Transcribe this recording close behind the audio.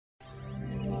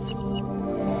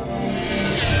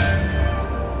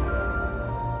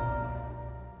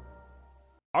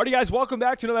Alrighty, guys, welcome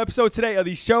back to another episode today of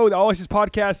the show, the All Aces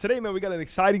Podcast. Today, man, we got an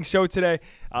exciting show today.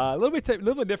 A little bit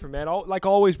different, man. Like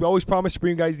always, we always promise to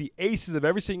bring you guys the aces of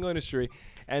every single industry.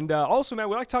 And also, man,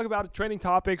 we like to talk about trending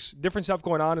topics, different stuff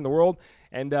going on in the world,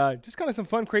 and just kind of some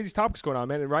fun, crazy topics going on,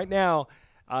 man. And right now,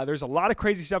 there's a lot of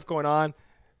crazy stuff going on.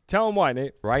 Tell them why,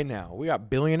 Nate. Right now, we got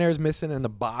billionaires missing in the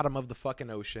bottom of the fucking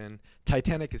ocean.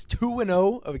 Titanic is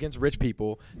 2-0 against rich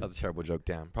people. That was a terrible joke,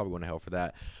 damn. Probably went to hell for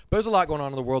that. But there's a lot going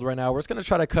on in the world right now. We're just going to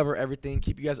try to cover everything,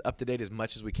 keep you guys up to date as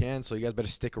much as we can, so you guys better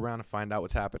stick around and find out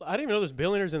what's happening. I didn't even know there's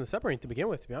billionaires in the submarine to begin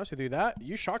with, to be honest with you. That,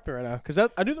 you shocked me right now. Because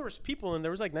I knew there was people, and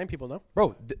there was like 9 people, no?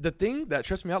 Bro, the thing that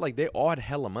trips me out, like, they all had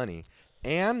hella money.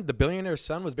 And the billionaire's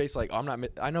son was basically like,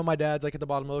 I know my dad's like at the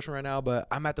bottom of the ocean right now, but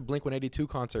I'm at the Blink-182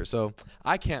 concert, so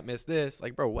I can't miss this.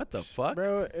 Like, bro, what the fuck?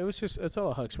 Bro, it's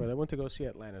all a hoax, bro. They went to go see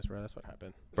Atlantis, bro. That's what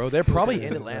happened. Bro, they're probably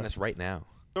in Atlantis right now.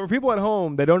 So for people at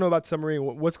home that don't know about the submarine,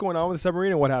 what's going on with the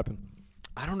submarine and what happened?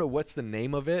 I don't know what's the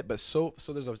name of it, but so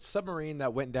there's a submarine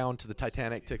that went down to the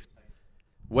Titanic to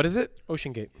what is it?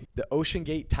 Ocean Gate. The Ocean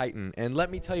Gate Titan. And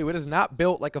let me tell you, it is not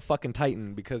built like a fucking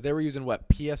Titan because they were using, what,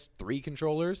 PS3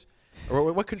 controllers?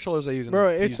 Or what controllers are they using? Bro,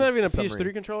 it's not even a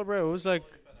PS3 controller, bro. It was like...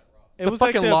 It was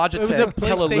fucking Logitech. It was a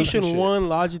PlayStation PlayStation 1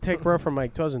 Logitech, bro, from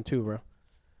like 2002, bro.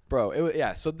 Bro,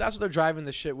 yeah, so that's what they're driving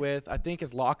this shit with. I think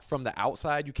it's locked from the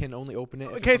outside. You can only open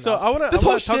it. Okay, so I want to this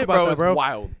whole talk shit, about bro, that, bro. is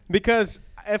wild. Because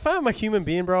if I'm a human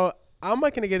being, bro, I'm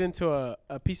not going to get into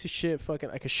a piece of shit, fucking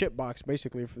like a shit box,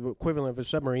 basically, for the equivalent of a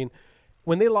submarine.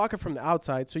 When they lock it from the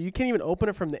outside, so you can't even open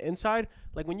it from the inside.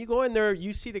 Like, when you go in there,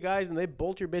 you see the guys, and they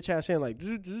bolt your bitch ass in, like,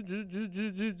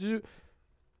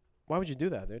 why would you do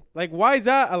that, dude? Like, why is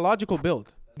that a logical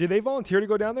build? Did they volunteer to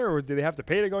go down there, or did they have to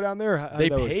pay to go down there? They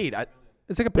paid.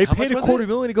 It's like they paid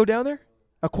 $250,000 to go down there?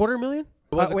 $250,000? It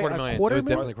was $250,000. It was $250,000?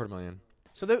 definitely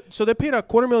 $250,000. So they paid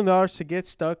 $250,000 to get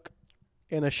stuck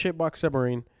in a shitbox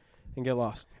submarine and get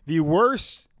lost. The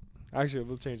worst... Actually,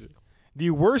 we'll change it. The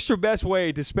worst or best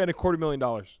way to spend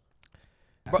 $250,000?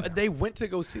 Bro, they went to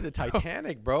go see the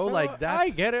Titanic, bro. Like, that's... I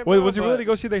get it, Wait, bro, was it really to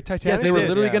go see the Titanic? Yes, they were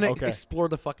literally going to okay. explore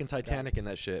the fucking Titanic in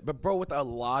that shit. But, bro, with a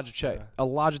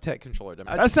Logitech controller.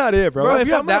 That's not it, bro. Bro, if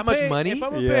you have that much money... If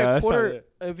I'm gonna pay a quarter...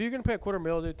 If you're going to pay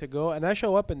 $250,000, dude, to go, and I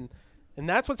show up and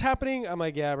that's what's happening, I'm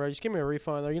like, yeah, bro, just give me a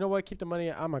refund. Or, you know what? Keep the money.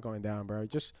 I'm not going down, bro.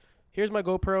 Just, here's my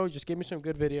GoPro. Just give me some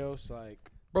good videos. Like,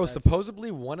 bro,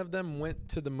 supposedly one of them went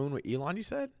to the moon with Elon, you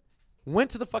said?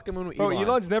 Went to the fucking moon with Elon. Bro,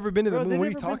 Elon's never been to the moon. What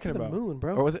are you talking about? The moon,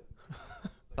 bro. Or was it?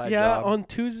 Yeah, job. On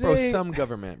Tuesday. Bro, some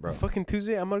government, bro. Fucking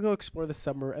Tuesday, I'm going to go explore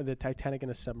the Titanic in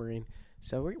a submarine.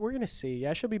 So we're going to see. Yeah,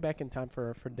 I should be back in time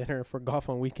for dinner, for golf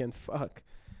on weekend. Fuck.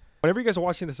 Whenever you guys are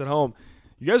watching this at home,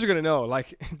 you guys are going to know.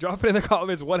 Like, drop it in the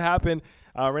comments what happened.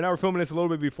 Right now we're filming this a little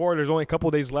bit before. There's only a couple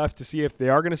of days left to see if they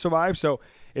are going to survive. So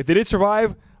if they did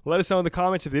survive, let us know in the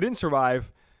comments. If they didn't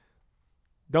survive,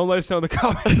 don't let us know in the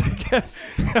comments, I guess.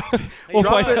 We'll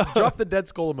drop the dead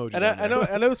skull emoji. And I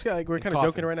know it's like we're kind of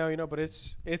joking right now, you know, but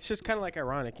it's just kind of like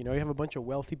ironic, you know. You have a bunch of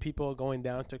wealthy people going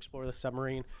down to explore the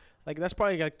submarine. Like, that's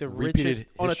probably like the richest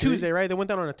on a Tuesday, right? They went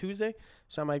down on a Tuesday.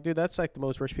 So I'm like, dude, that's like the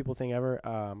most rich people thing ever.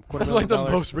 That's like the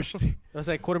most rich thing. That's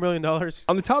like $250,000.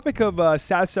 On the topic of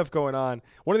sad stuff going on,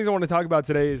 one of the things I want to talk about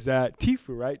today is that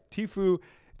Tfue, right? Tfue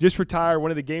just retired, one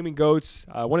of the gaming goats,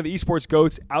 one of the esports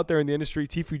goats out there in the industry.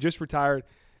 Tfue just retired.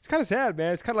 It's kind of sad,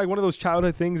 man. It's kind of like one of those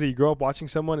childhood things that you grow up watching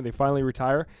someone and they finally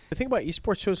retire. The thing about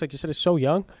esports shows, like you said, is so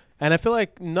young. And I feel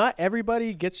like not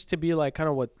everybody gets to be like kind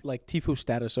of what like Tfue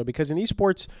status. So because in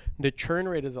esports, the churn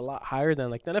rate is a lot higher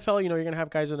than like the NFL. You know, you're going to have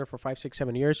guys in there for 5, 6,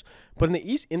 7 years. But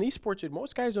in esports, dude,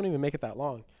 most guys don't even make it that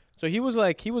long. So he was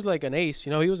like an ace.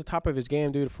 You know, he was the top of his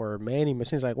game, dude, for many,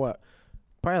 since like what?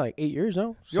 Probably like 8 years,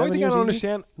 no? The only thing I don't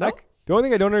understand... The only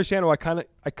thing I don't understand, or I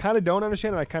kind of don't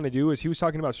understand, and I kind of do, is he was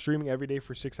talking about streaming every day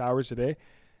for 6 hours a day.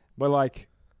 But, like,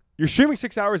 you're streaming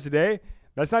 6 hours a day,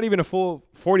 that's not even a full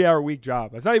 40-hour week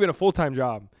job. That's not even a full-time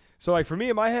job. So, like, for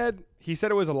me, in my head, he said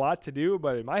it was a lot to do,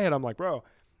 but in my head, I'm like, bro,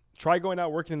 try going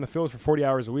out working in the field for 40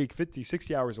 hours a week, 50,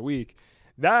 60 hours a week.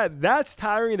 That's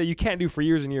tiring that you can't do for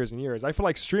years and years and years. I feel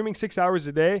like streaming 6 hours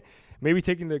a day, maybe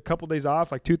taking the couple days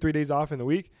off, like 2-3 days off in the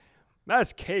week,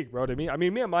 that's cake, bro, to me. I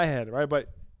mean, me in my head, right? But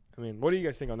I mean, what do you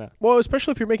guys think on that? Well,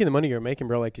 especially if you're making the money you're making,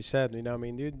 bro, like you said. You know what I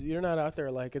mean, dude, you're not out there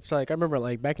like, it's like, I remember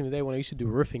like back in the day when I used to do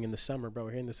roofing in the summer, bro,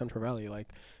 here in the Central Valley. Like,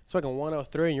 it's fucking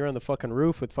 103 and you're on the fucking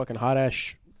roof with fucking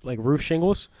hot-ass, like, roof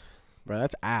shingles. Bro,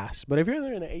 that's ass. But if you're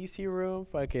there in an AC room,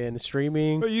 fucking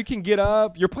streaming. Bro, you can get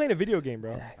up. You're playing a video game,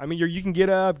 bro. I mean, you can get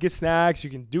up, get snacks. You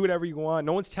can do whatever you want.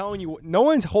 No one's telling you. No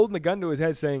one's holding the gun to his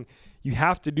head saying, you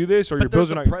have to do this or your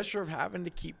bills are not. But there's the pressure of having to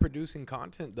keep producing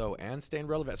content, though, and staying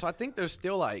relevant. So I think there's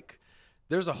still, like,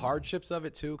 There's the hardships of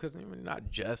it too, because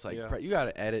not just like you got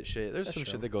to edit shit. There's some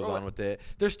shit that goes on with it.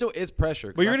 There still is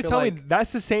pressure. But you're gonna tell me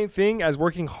that's the same thing as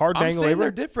working hard manual labor?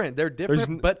 They're different. They're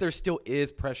different, but there still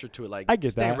is pressure to it. Like I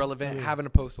get staying that. relevant, having to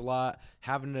post a lot,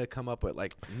 having to come up with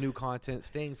like new content,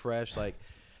 staying fresh. Like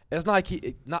it's not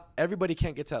like not everybody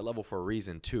can't get to that level for a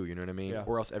reason too. You know what I mean?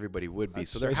 Or else everybody would be.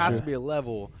 So there has to be a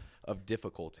level of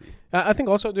difficulty. I think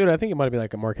also, dude, I think it might be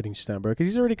like a marketing stunt, bro, because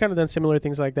he's already kind of done similar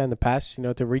things like that in the past, you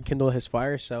know, to rekindle his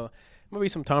fire. So maybe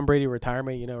some Tom Brady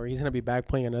retirement, you know, or he's gonna be back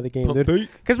playing another game, dude.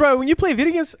 Because, bro, when you play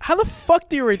video games, how the fuck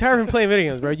do you retire from playing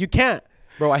video games, bro? You can't.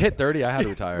 Bro, I hit 30. I had to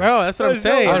retire. Bro, that's what I'm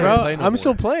saying, bro. I'm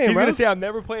still playing, he's bro. He's going to say, I'm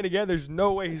never playing again. There's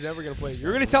no way he's ever going to play.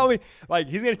 You're going to tell me, like,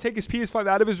 he's going to take his PS5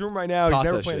 out of his room right now. He's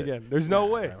never playing again. There's no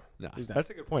way. No. That's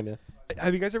a good point, yeah.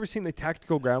 Have you guys ever seen the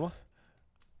Tactical Grandma?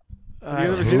 Have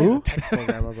you ever seen the Tactical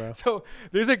Grandma, bro? So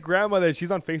there's a grandma that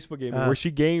she's on Facebook gaming where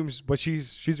she games, but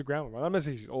she's a grandma. I'm not going to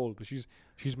say she's old, but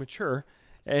she's mature.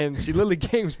 And she literally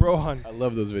games, bro. I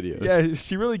love those videos. Yeah,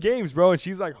 she really games, bro. And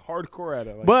she's like hardcore at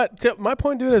it. Like, but my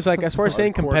point, dude, is like as far as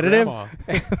saying competitive,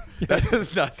 that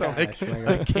does not sound like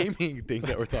a gaming thing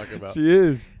that we're talking about. She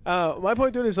is. My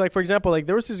point, dude, is like, for example, like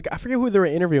there was this guy, I forget who they were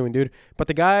interviewing, dude, but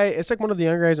the guy, it's like one of the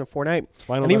younger guys in Fortnite,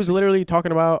 and he was literally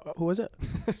talking about, who was it?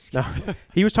 No,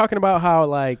 he was talking about how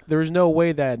like there's no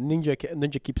way that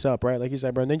Ninja keeps up, right? Like he's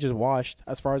like, bro, Ninja's washed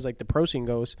as far as like the pro scene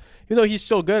goes, even though he's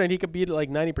still good and he could beat like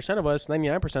 90% of us,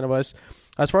 99% of us.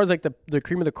 As far as like the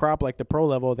cream of the crop, like the pro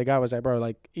level, the guy was like, bro,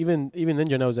 like even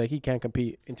Ninja knows that he can't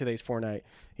compete in today's Fortnite,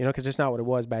 you know, because it's not what it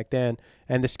was back then,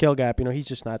 and the skill gap, you know, he's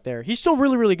just not there. He's still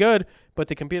really, really good, but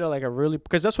to compete at like a really,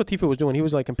 because that's what Tifa was doing. He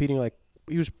was like competing, like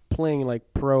he was playing like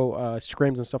pro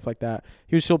scrims and stuff like that.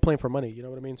 He was still playing for money, you know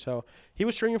what I mean? So he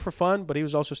was streaming for fun, but he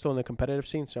was also still in the competitive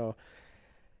scene. So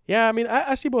yeah, I mean,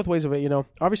 I see both ways of it, you know.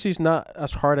 Obviously, it's not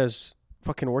as hard as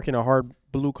fucking working a hard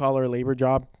blue collar labor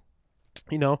job,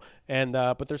 you know, and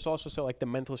but there's also still like the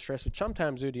mental stress, which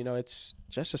sometimes, dude, you know, it's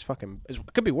just as fucking, it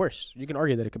could be worse. You can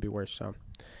argue that it could be worse. So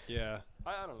yeah,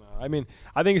 I don't know. I mean,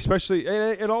 I think especially,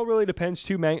 and it all really depends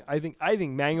too, man. I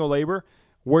think manual labor,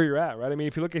 where you're at, right? I mean,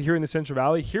 if you look at here in the Central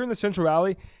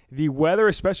Valley, the weather,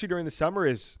 especially during the summer,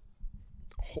 is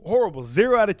horrible.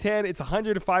 0 out of 10. It's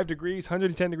 105 degrees,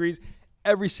 110 degrees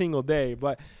every single day.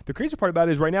 But the crazy part about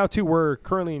it is right now too, we're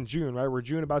currently in June, right? We're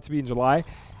June, about to be in July,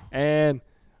 and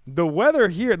the weather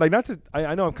here, like not to,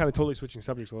 I know I'm kind of totally switching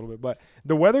subjects a little bit, but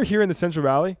the weather here in the Central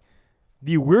Valley,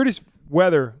 the weirdest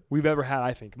weather we've ever had,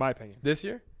 I think, in my opinion. This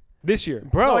year,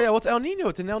 bro. Oh yeah, well, it's El Nino.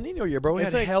 It's an El Nino year, bro. We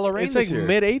had hella rain this year. It's like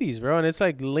mid-80s, bro, and it's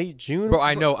like late June. Bro,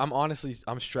 I know.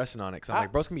 I'm stressing on it because I'm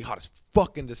like, bro, it's gonna be hot as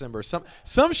fuck in December.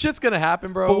 Some shit's gonna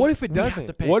happen, bro. But what if it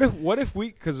doesn't? What if we?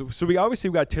 Because we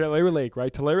obviously got Tulare Lake,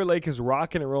 right? Tulare Lake is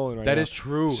rocking and rolling right now. That is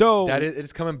true. So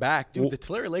it's coming back, dude. The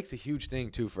Tulare Lake's a huge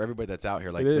thing too for everybody that's out here.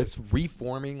 Like it's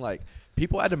reforming. Like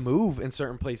people had to move in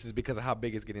certain places because of how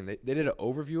big it's getting. They did an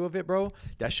overview of it, bro.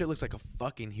 That shit looks like a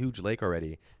fucking huge lake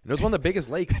already. And it was one of the biggest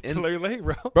lakes in Tulare Lake,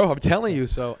 bro. Bro, I'm telling you.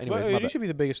 So, anyways, it used to be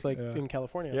the biggest lake in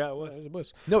California. Yeah, it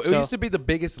was. No, it used to be the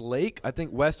biggest lake, I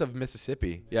think, west of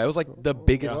Mississippi. Yeah, it was like the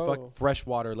biggest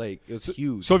freshwater lake. It was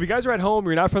huge. So if you guys are at home,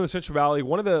 you're not from the Central Valley,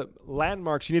 one of the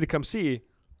landmarks you need to come see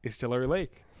is Tulare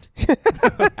Lake.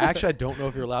 Actually, I don't know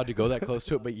if you're allowed to go that close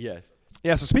to it, but yes.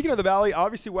 Yeah, so speaking of the Valley,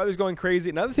 obviously weather's going crazy.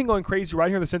 Another thing going crazy right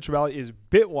here in the Central Valley is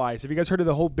Bitwise. Have you guys heard of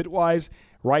the whole Bitwise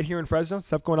right here in Fresno?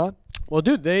 Stuff going on? Well,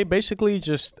 dude, they basically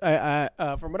just,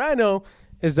 from what I know,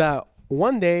 is that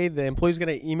one day the employee's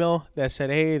going to email that said,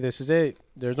 hey, this is it.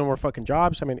 There's no more fucking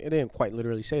jobs. I mean, it didn't quite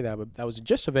literally say that, but that was the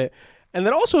gist of it. And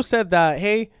then also said that,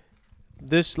 hey,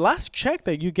 this last check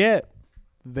that you get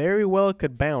very well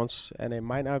could bounce, and it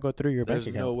might not go through your bank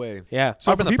account. There's no way. Yeah.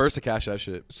 So I've been the first to cash that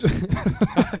shit.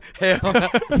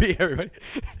 Hell, be everybody.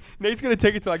 Nate's going to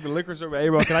take it to like the liquor store. Hey,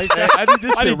 bro, can I need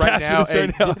this shit right now. Hey,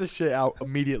 get this shit out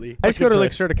immediately. I just go to the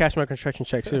liquor store to cash my construction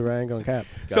check too, right? I ain't going cap.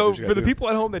 So for the people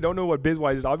at home that don't know what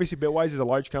Bitwise is, obviously Bitwise is a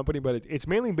large company, but it's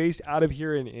mainly based out of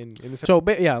here in the So,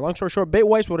 long story short,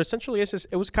 Bitwise, what essentially is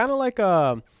it was kind of like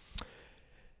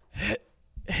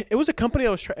it was a company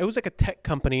that was it was like a tech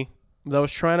company that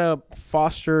was trying to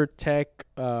foster tech,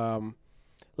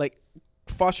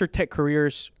 foster tech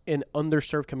careers in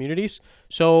underserved communities.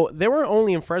 So they were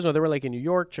only in Fresno. They were like in New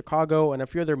York, Chicago, and a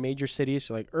few other major cities,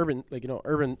 like urban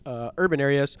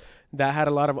areas that had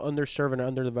a lot of underserved and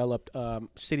underdeveloped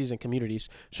cities and communities.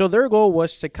 So their goal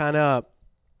was to kind of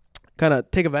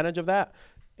take advantage of that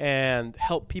and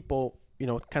help people, you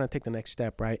know, kind of take the next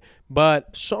step, right?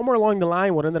 But somewhere along the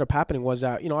line, what ended up happening was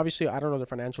that, you know, obviously I don't know the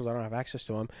financials, I don't have access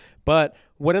to them, but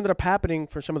what ended up happening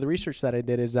for some of the research that I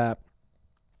did is that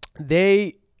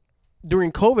they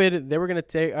during COVID, they were gonna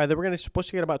take. They were supposed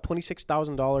to get about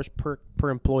 $26,000 per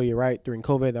employee, right? During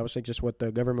COVID, that was like just what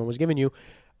the government was giving you.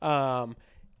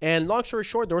 And long story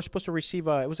short, they were supposed to receive.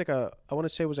 It was like I want to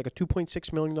say it was like a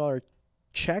 $2.6 million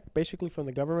check, basically from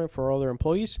the government for all their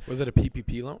employees. Was it a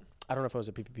PPP loan? I don't know if it was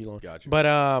a PPP loan, Gotcha. but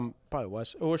probably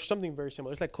was, or something very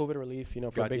similar. It's like COVID relief,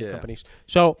 for bigger companies.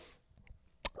 So.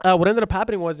 What ended up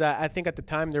happening was that I think at the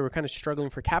time they were kind of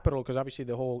struggling for capital because obviously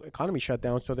the whole economy shut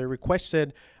down. So they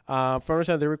requested, from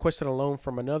understanding, they requested a loan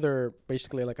from another,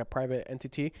 basically like a private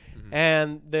entity,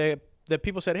 and the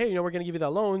people said, hey, we're going to give you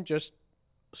that loan just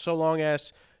so long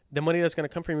as the money that's going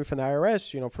to come from you from the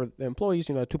IRS, for the employees,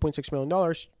 $2.6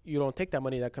 million, you don't take that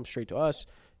money, that comes straight to us,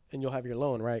 and you'll have your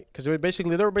loan, right? Because they were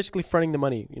basically fronting the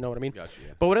money. You know what I mean? Gotcha,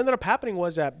 yeah. But what ended up happening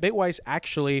was that Bitwise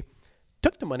actually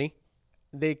took the money.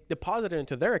 They deposited it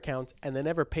into their accounts and they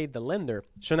never paid the lender.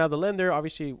 So now the lender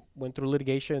obviously went through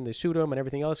litigation. They sued them and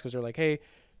everything else because they're like, hey,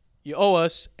 you owe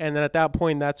us. And then at that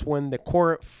point, that's when the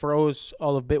court froze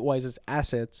all of Bitwise's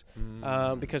assets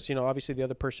because, obviously the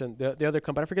other person, the other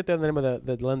company, I forget the name of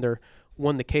the lender,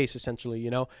 won the case essentially,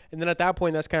 And then at that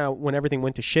point, that's kind of when everything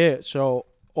went to shit. So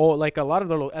like a lot of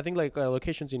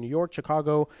locations in New York,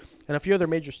 Chicago, and a few other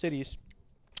major cities,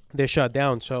 they shut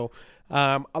down. So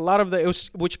a lot of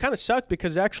which kind of sucked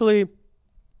because they were actually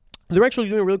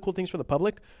doing really cool things for the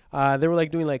public. They were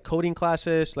like doing like coding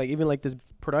classes, like even like this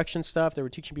production stuff. They were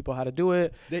teaching people how to do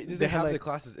it. They have the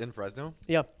classes in Fresno?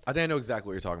 Yeah. I think I know exactly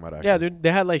what you're talking about, actually. Yeah, dude.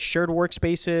 They had like shared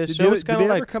workspaces. Did they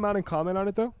ever come out and comment on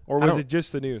it though? Or was it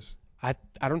just the news? I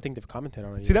don't think they've commented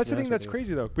on it. See, that's the thing that's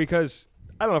crazy though, because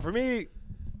I don't know, for me,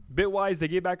 Bitwise, they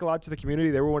gave back a lot to the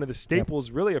community. They were one of the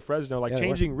staples really of Fresno, like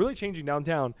really changing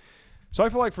downtown. So I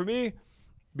feel like for me,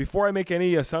 before I make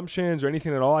any assumptions or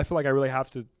anything at all, I feel like I really have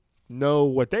to know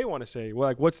what they want to say. Well,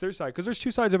 like, what's their side? Because there's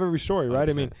two sides of every story, right?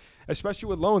 100%. I mean, especially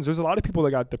with loans, there's a lot of people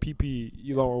that got the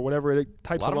PPP loan or whatever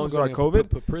types of loans on COVID.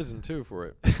 Put prison too for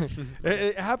it.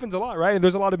 It happens a lot, right? And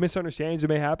there's a lot of misunderstandings that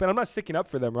may happen. I'm not sticking up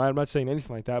for them, right? I'm not saying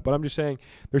anything like that, but I'm just saying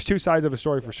there's two sides of a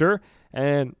story for sure.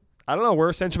 And I don't know. We're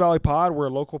a Central Valley pod. We're a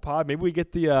local pod. Maybe we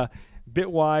get the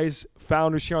Bitwise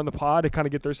founders here on the pod to kind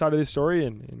of get their side of this story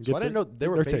and so I didn't know they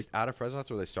were based out of Fresno. That's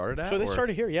where they started at. So they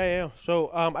started here, yeah.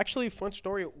 So actually, fun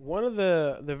story. One of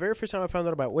the very first time I found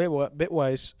out about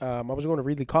Bitwise, I was going to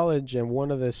Reedley College, and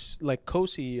one of the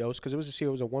co-CEOs, because it was a CEO,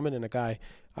 it was a woman and a guy.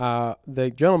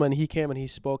 The gentleman, he came and he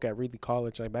spoke at Reedley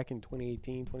College like back in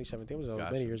 2018, 2017. It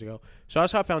was many years ago. So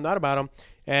that's how I found out about him,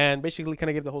 and basically kind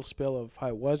of gave the whole spiel of how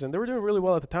it was. And they were doing really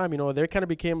well at the time. They kind of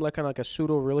became like a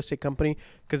pseudo real estate company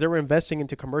because they were investing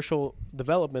into commercial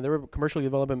development. They were commercial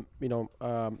development,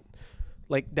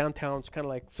 like downtowns, kind of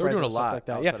like so we're doing a lot like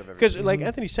that. Yeah, because like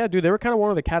Anthony said, dude, they were kind of one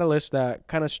of the catalysts that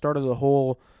kind of started the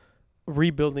whole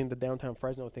rebuilding the downtown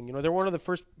Fresno thing. They're one of the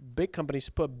first big companies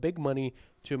to put big money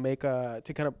to make to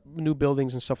kind of new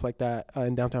buildings and stuff like that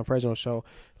in downtown Fresno. So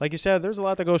like you said, there's a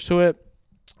lot that goes to it.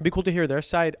 It'd be cool to hear their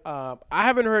side. I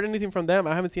haven't heard anything from them.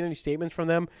 I haven't seen any statements from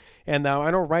them. And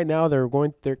I know right now they're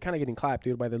kind of getting clapped,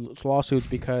 dude, by the lawsuits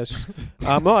because no,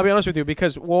 I'll be honest with you,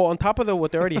 because on top of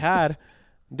what they already had,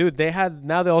 dude, they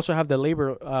also have the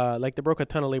labor, like they broke a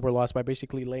ton of labor laws by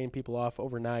basically laying people off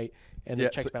overnight and then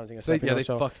checks bouncing and stuff. They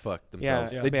fucked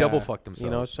themselves. They double fucked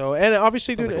themselves. So and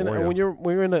obviously, dude, like and when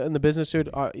you're in the business, dude,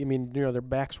 their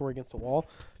backs were against the wall.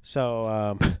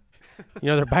 So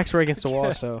their backs were against the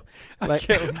wall. So like,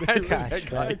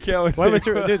 I can't with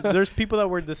dude, there's people that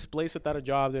were displaced without a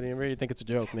job. They didn't really think it's a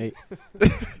joke, mate.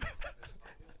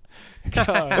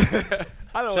 God.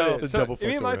 I don't know. So,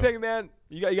 my thing, man,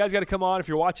 you guys got to come on. If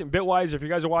you're watching Bitwise, if you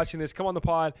guys are watching this, come on the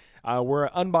pod. We're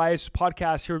an unbiased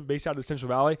podcast here based out of the Central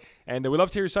Valley, and we'd love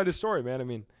to hear your side of the story, man. I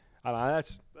mean, I don't know,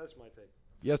 that's my take.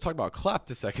 You guys talked about clapped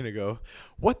a second ago.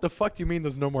 What the fuck do you mean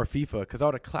there's no more FIFA? Because I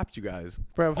would have clapped you guys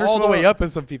all the way up in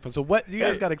some FIFA. So what? You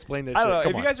guys got to explain this shit. I don't know. Come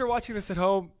if on. you guys are watching this at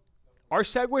home, our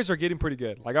segues are getting pretty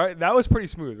good. Like that was pretty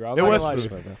smooth, right? It was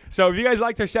smooth. So if you guys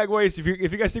liked our segues,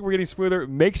 if you guys think we're getting smoother,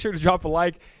 make sure to drop a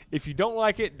like. If you don't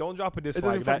like it, don't drop a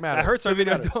dislike. It doesn't matter. That hurts our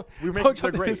videos. Don't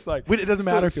drop a dislike. It doesn't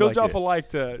matter. Still drop a like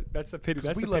to. That's the pity.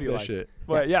 That's we the love pity that like. shit.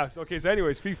 But yeah. Okay. So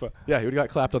anyways, FIFA. Yeah, you would have got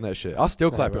clapped on that shit. I'll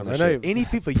still clap you on that I know shit. Any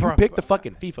FIFA, you pick the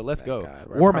fucking FIFA. Let's go.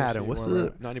 War Madden. What's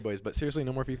up? Not any boys, but seriously,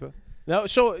 no more FIFA. No.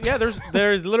 So yeah,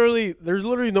 there's literally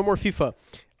no more FIFA.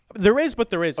 There is, but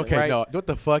there isn't. Okay, right? no. What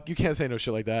the fuck? You can't say no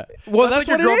shit like that. Well, that's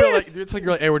like what it is. It's like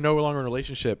you're like, hey, we're no longer in a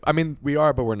relationship. I mean, we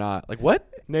are, but we're not. Like what?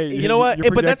 Nate, you know what?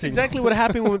 But that's exactly what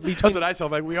happened with between. That's what I tell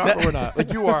them. Like we are, but we're not.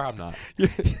 Like you are, I'm not.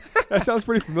 That sounds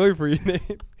pretty familiar for you,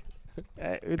 Nate.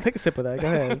 Take a sip of that. Go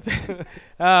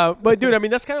ahead. But dude, I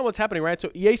mean, that's kind of what's happening, right?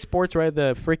 So EA Sports, right,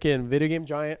 the freaking video game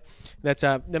giant,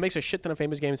 that makes a shit ton of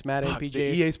famous games, Madden, PJ. The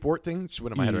EA Sport thing just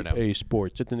went in my head right now. EA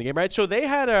Sports, it's in the game, right? So they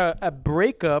had a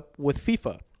breakup with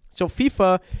FIFA. So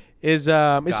FIFA is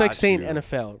it's like saying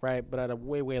NFL, right? But at a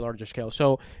way, way larger scale.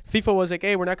 So FIFA was like,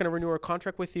 hey, we're not going to renew our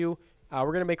contract with you. We're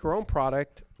going to make our own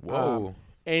product. Whoa.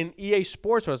 And EA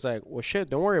Sports was like, well, shit,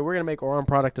 don't worry. We're going to make our own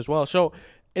product as well. So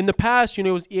in the past,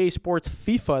 it was EA Sports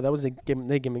FIFA. That was the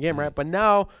game, right? But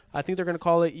now I think they're going to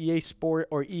call it EA Sport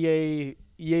or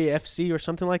EAFC or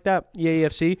something like that,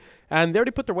 EAFC. And they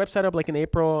already put their website up like in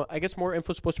April. I guess more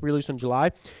info is supposed to be released in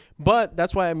July. But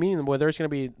that's why I mean, well, there's gonna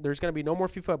be no more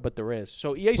FIFA, but there is.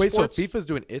 So EA Sports. Wait, so FIFA's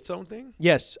doing its own thing?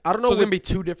 Yes, I don't know. So it's gonna be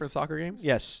two different soccer games?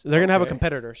 Yes, they're gonna have a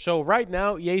competitor. So right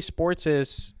now, EA Sports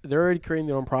they're already creating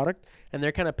their own product, and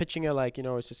they're kind of pitching it like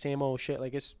it's the same old shit.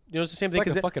 Like it's it's the same thing. It's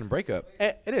like a fucking breakup.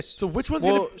 It is. So which one's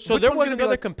gonna? So there was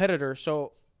another competitor.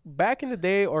 So back in the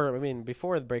day, or I mean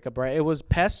before the breakup, right? It was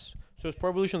PES. So it's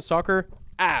Pro Evolution Soccer.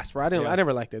 Ass, right? I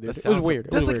never liked it, dude. It was weird.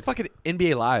 That's like fucking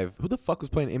NBA Live. Who the fuck was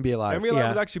playing NBA Live? NBA Live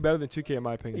was actually better than 2K in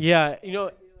my opinion. Yeah,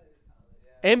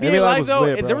 NBA Live though,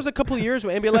 lit, there was a couple of years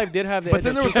when NBA Live did have the but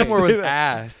then there was somewhere with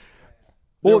ass.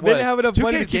 Well, they didn't have enough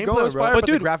money to 2K's keep gameplay going, was bro. fire, but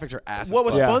dude, the graphics are ass. What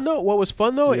was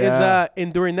fun though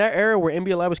is during that era where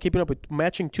NBA Live was keeping up with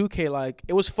matching 2K, like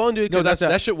it was fun, dude. No,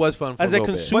 that shit was fun. For as a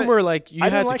consumer, like you I had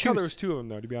didn't to like choose. how there was two of them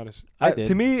though. To be honest, I did.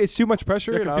 To me, it's too much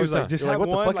pressure. You're And I was like, confused, just huh? have You're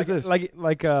like, one. what the fuck is this?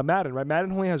 Like Madden, right?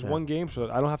 Madden only has one game,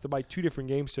 so I don't have to buy two different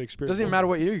games to experience. Doesn't even matter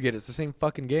what year you get; it's the same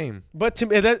fucking game. But to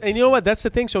me, and you know what? That's the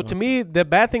thing. So to me, the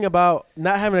bad thing about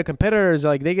not having a competitor is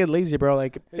like they get lazy, bro.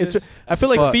 Like I feel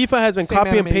like FIFA has been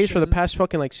copy and paste for the past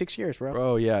fucking like 6 years, bro.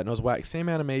 Bro, yeah, it knows whack. Same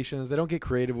animations. They don't get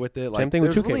creative with it. Like, same thing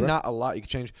with 2K, there's really bro. not a lot you can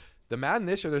change. The Madden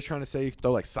this year, they're trying to say you can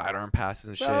throw like sidearm passes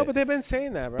and shit. No, but they've been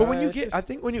saying that, bro. But when I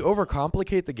think when you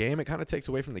overcomplicate the game, it kind of takes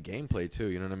away from the gameplay too.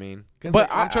 You know what I mean? But like,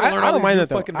 I'm trying to learn I all don't these mind new that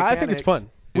though. fucking I think it's fun.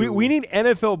 We need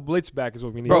NFL Blitz back is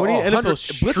what we need. Bro, we need NFL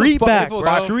Street back, bro.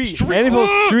 NFL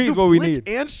Street is what we need. Blitz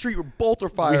and Street were both are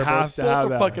fire. We have to both have are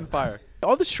that. fucking fire.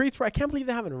 All the streets, bro. I can't believe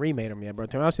they haven't remade them yet, bro.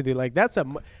 To be honest with you, like that's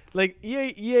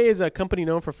EA is a company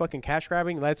known for fucking cash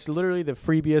grabbing. That's literally the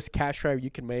freebiest cash grab you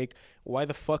can make. Why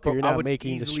the fuck are you not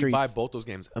making the streets? I would buy both those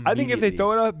games. I think if they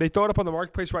throw it up on the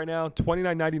marketplace right now,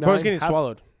 $29.99. Bro, it's getting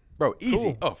swallowed. Bro,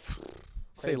 easy. Cool.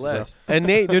 Say less. Bro. And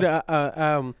Nate, dude, I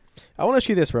want to ask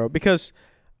you this, bro, because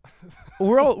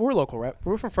we're local, right?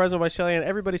 We're from Fresno, Visalia, and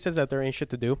everybody says that there ain't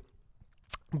shit to do.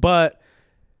 But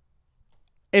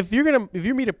if you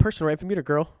meet a person, right? If you meet a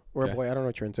girl or a boy, I don't know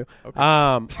what you're into. Okay.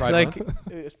 Like,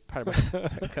 it's Pride Month.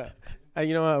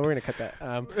 You know what? We're gonna cut that.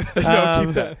 No,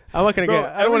 keep that. I'm not gonna Bro,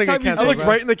 get. I don't want to get every time you canceled. I looked bro.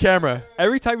 right in the camera.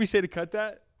 Every time we say to cut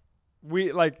that,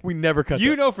 we never cut.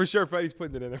 You that. know for sure Freddie's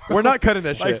putting it in there. We're not cutting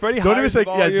that shit. Like Freddie Don't even hires say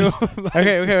volume.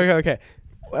 Okay.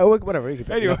 Whatever. You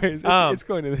can Anyways, it's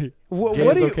going to the. What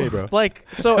Yeah, do you, okay, bro. Like,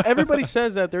 so everybody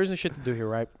says that there isn't shit to do here,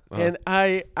 right? And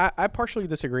I partially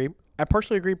disagree. I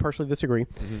partially agree, partially disagree.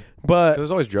 But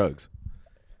There's always drugs.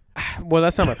 well,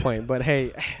 that's not my point. But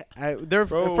hey,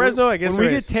 Bro, Fresno, I guess when we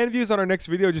there get is. 10 views on our next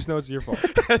video, just know it's your fault.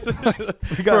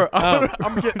 Bro,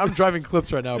 I'm driving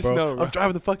clips right now, Just bro. know, bro. I'm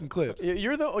driving the fucking clips.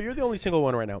 You're the only single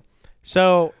one right now.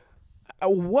 So,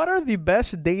 what are the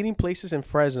best dating places in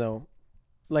Fresno?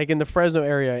 Like in the Fresno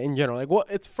area in general. Like what?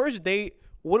 It's first date.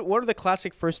 What are the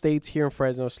classic first dates here in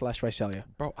Fresno / Visalia?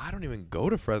 Bro, I don't even go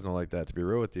to Fresno like that, to be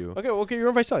real with you. Okay, you're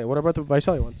in Visalia. What about the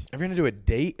Visalia ones? If you're going to do a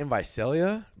date in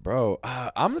Visalia, bro,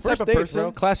 I'm the First type date, of person.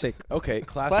 bro. Classic. Okay,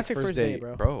 classic first date,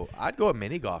 bro. bro. I'd go at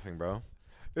mini golfing, bro.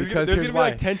 There's Because gonna here's be why.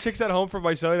 like 10 chicks at home from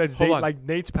Visalia that's Hold date on. like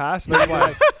Nate's past. Here's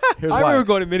why. Here's I why. remember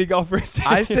going to mini golf first.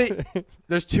 I say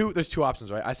there's two options,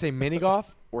 right? I say mini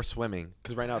golf or swimming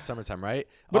because right now it's summertime, right?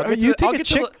 But I'll are get you to- I'll take a get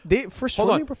to chick the- date for Hold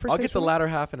swimming? on. First I'll date get the swimming? latter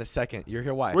half in a second. You'll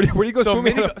hear why. Where do you go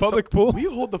swimming in a public pool? We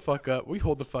hold the fuck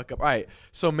up. All right.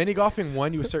 So mini golfing,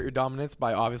 one, you assert your dominance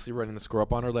by obviously running the score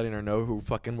up on her, letting her know who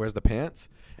fucking wears the pants.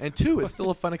 And two, it's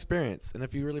still a fun experience. And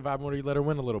if you really vibe with her, you let her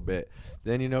win a little bit.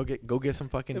 Then go get some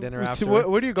fucking dinner after. So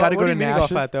where do you go? Gotta Where go do to you mini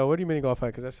golf Nash's. at though? Where do you mini golf at?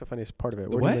 Because that's the funniest part of it.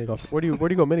 Where What? do you mini golf? Where do you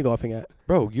go mini golfing at?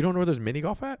 Bro, you don't know where there's mini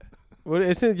golf at? What,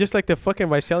 isn't it just like the fucking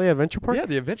Visalia Adventure Park? Yeah,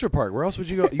 the adventure park. Where else would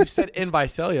you go? You said in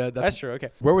Visalia. That's true. Okay.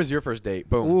 Where was your first date?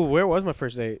 Boom. Ooh, where was my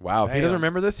first date? Wow. If he Damn. doesn't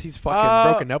remember this, he's fucking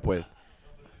broken up with.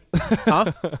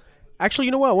 Huh? Actually,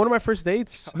 you know what? One of my first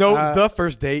dates. No, the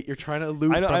first date. You're trying to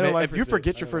allude I know from it. my If you first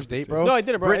forget date. your I know first my date, first bro. No, I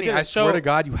did it, bro. Brittany, I did it. I swear So- to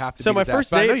God, you have to. So beat my his ass,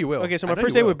 first but I date. know you will. Okay, so I my know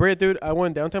first you date will. with Britt, dude. I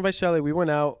went downtown Visalia. We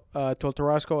went out to El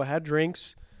Tarasco, had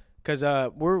drinks, Because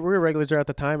we were regulars there at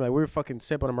the time. Like we were fucking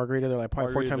sipping a margarita there like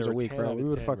probably 4 Margaritas, times they a were week, 10 bro. out of We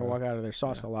would 10, fucking bro. walk out of there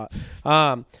sauced a lot.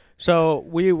 So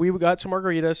we got some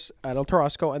margaritas at El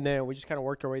Tarasco, and then we just kind of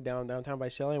worked our way downtown by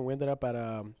Sailing, and we ended up at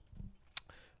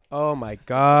oh my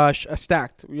gosh, a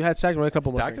Stacked. We had Stacked with a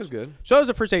couple more Stacked drinks. is good. So that was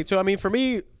the first date. So I mean, for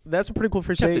me, that's a pretty cool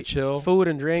first Kept date. it chill, Food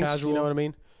and drinks. casual. You know what I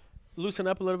mean? Loosen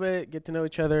up a little bit, get to know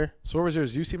each other. So what was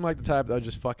yours? You seem like the type that would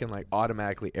just fucking like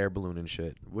automatically air balloon and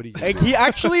shit. What do you? Like, he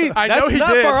actually, I know that's he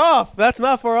not did. far off. That's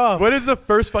not far off. What is the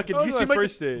first fucking? That You was seem my like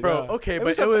first date, bro. yeah. Okay,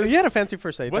 but it was. You had a fancy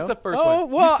first date. What's though. the first Oh,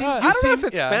 one? well, You I don't know if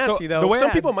it's yeah. fancy So though. the way Some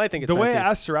I- people might think it's the fancy. way I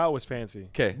asked her out was fancy.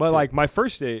 'Kay, But so- like my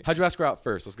first date. How'd you ask her out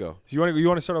first? Let's go. So you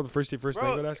want to start off the first date first, Bro,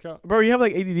 then go to ask out? Bro, you have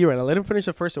like ADD right now. Let him finish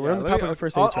the first date. We're Yeah, on the let topic me- of the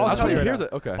first I'll- dates I'll right That's tell what you you right hear.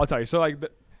 now. Okay. I'll tell you. So like,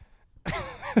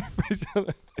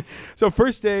 so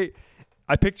first date,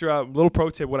 I picked her up. Little pro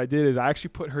tip: what I did is I actually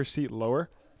put her seat lower.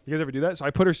 You guys ever do that? So I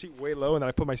put her seat way low, and then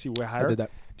I put my seat way higher, I did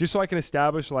that. just so I can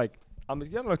establish like I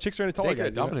don't know, chicks are into taller Take guys. it,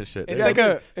 you know? dominant shit. It's Yeah, like dude.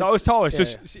 a. So I was taller. So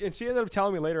yeah, she ended up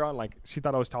telling me later on, like, she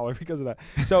thought I was taller because of that.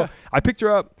 So I picked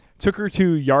her up, took her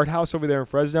to Yard House over there in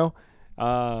Fresno.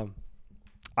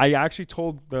 I actually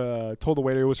told the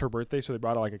waiter it was her birthday, so they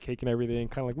brought out like a cake and everything,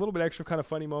 kind of like a little bit extra, kind of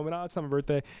funny moment. Oh, it's not my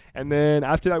birthday. And then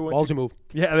after that, we went Ballsy move.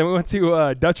 yeah, then we went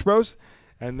to Dutch Bros.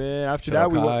 And then after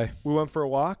Shout that, out Kai. we went for a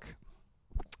walk.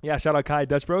 Yeah, shout out Kai,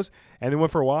 Dutch Bros. And then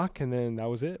went for a walk, and then that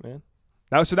was it, man.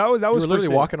 That was You first were literally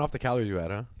date. walking off the calories you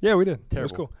had, huh? Yeah, we did. It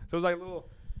was Terrible. cool. So it was like a little.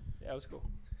 Yeah, it was cool.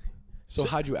 So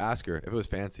how'd you ask her? If it was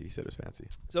fancy, you said it was fancy.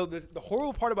 So the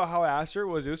horrible part about how I asked her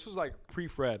was this was like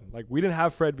pre-Fred. Like we didn't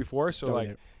have Fred before, so Oh, like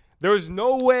yeah. there was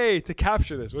no way to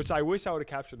capture this, which I wish I would have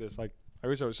captured this. Like I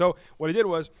wish I would. So what I did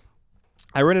was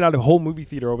I rented out a whole movie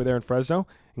theater over there in Fresno,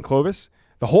 in Clovis.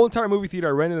 The whole entire movie theater,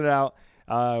 I rented it out.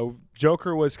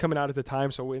 Joker was coming out at the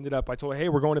time, so we ended up, I told her, hey,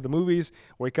 we're going to the movies.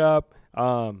 Wake up.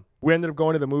 We ended up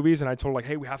going to the movies, and I told her, like,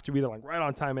 hey, we have to be there like right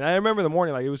on time. And I remember in the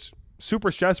morning, like it was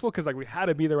super stressful because like we had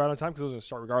to be there right on time because it was going to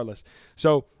start regardless.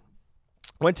 So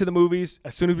went to the movies.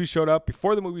 As soon as we showed up,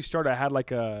 before the movie started, I had like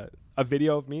a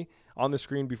video of me on the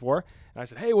screen before. And I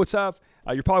said, hey, what's up?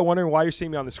 You're probably wondering why you're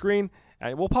seeing me on the screen.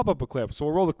 And we'll pop up a clip. So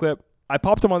we'll roll the clip. I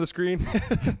popped him on the screen.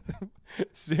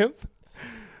 Simp.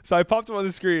 So I popped him on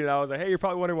the screen, and I was like, hey, you're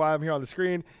probably wondering why I'm here on the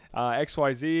screen.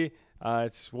 XYZ.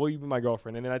 It's will you be my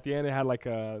girlfriend? And then at the end, it had like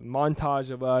a montage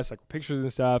of us, like pictures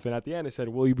and stuff. And at the end, it said,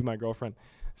 will you be my girlfriend?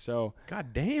 So God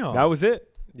damn. that was it.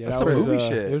 Yeah, That's that some was, movie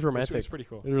shit. It was It's romantic. pretty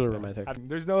cool. It was really romantic.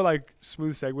 There's no like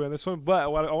smooth segue on this one,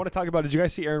 but what I want to talk about. Did you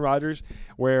guys see Aaron Rodgers?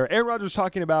 Where Aaron Rodgers was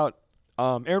talking about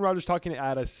Aaron Rodgers talking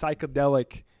at a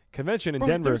psychedelic convention in Bro,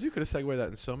 Denver. You could have segued that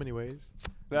in so many ways.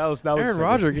 That was Aaron a segue.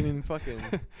 Rodgers getting fucking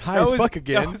high That as was- fuck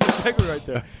again. That was a segue right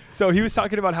there. So he was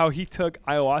talking about how he took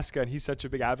ayahuasca, and he's such a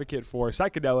big advocate for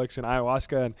psychedelics and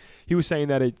ayahuasca, and he was saying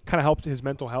that it kind of helped his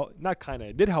mental health. Not kind of,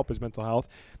 it did help his mental health,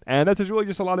 and that there's really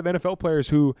just a lot of NFL players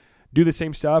who do the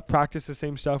same stuff, practice the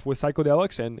same stuff with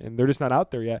psychedelics, and they're just not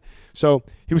out there yet. So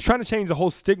he was trying to change the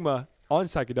whole stigma on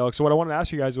psychedelics. So what I wanted to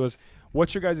ask you guys was,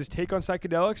 what's your guys' take on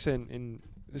psychedelics, and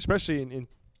especially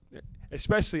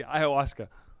especially ayahuasca?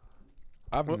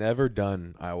 I've never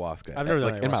done ayahuasca. I've never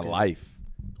done like in my ayahuasca. life,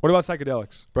 What about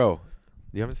psychedelics? bro.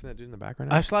 You haven't seen that dude in the back right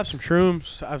now? I've slapped some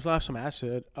shrooms. I've slapped some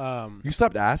acid. You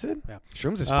slept acid? Yeah.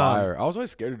 Shrooms is fire. I was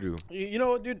always scared to do. You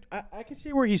know, dude, I can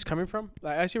see where he's coming from.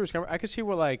 Like, I see where he's coming. I can see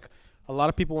where like a lot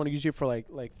of people want to use it for like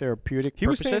therapeutic He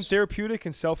was purposes. saying therapeutic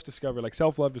and self-discovery, like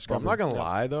self-love Bro, discovery. I'm not gonna Yeah.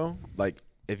 lie though. Like,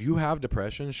 if you have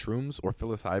depression, shrooms or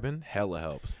psilocybin, hella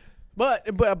helps. But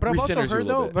I've also Recenters you a heard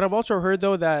little though. bit. But I've also heard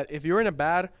though that if you're in a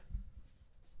bad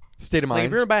State of like if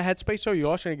mind. you're in a bad headspace, though, you're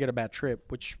also gonna get a bad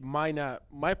trip, which might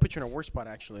put you in a worse spot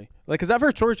actually. Like, cause I've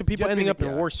heard stories of people Yeah, I ending mean, up in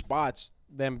yeah. worse spots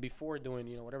than before doing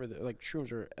whatever like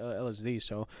shrooms or LSD.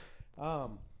 So,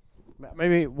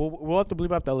 maybe we'll have to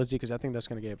bleep up the LSD because I think that's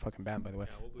gonna get fucking banned. By the way,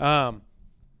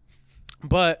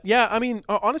 but yeah, I mean,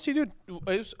 honestly, dude,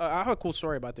 I have a cool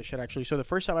story about this shit actually. So the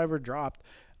first time I ever dropped,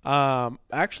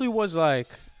 actually was like,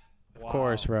 of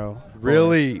course, bro.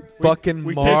 Really fucking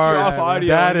we kissed you Mark. off audio,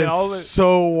 That and is all the-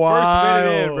 so wild. First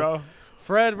minute in, bro.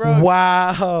 Fred, bro.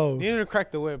 Wow. You need to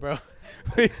crack the whip, bro.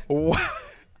 Wow.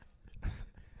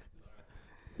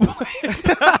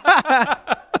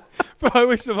 Bro, I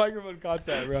wish the microphone caught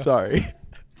that, bro. Sorry.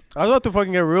 I was about to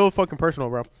fucking get real fucking personal,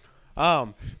 bro.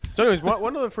 So anyways,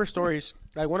 one of the first stories,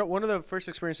 like one of the first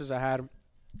experiences I had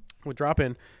with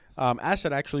dropping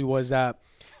acid actually was that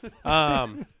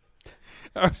I'm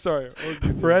sorry.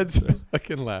 Fred's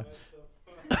fucking laugh.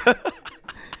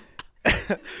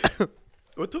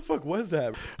 What the fuck was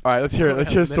that? All right, let's hear it.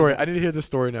 Let's hear the story. I need to hear the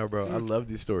story now, bro. I love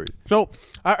these stories. so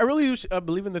I really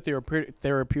believe in the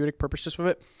therapeutic purposes of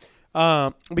it.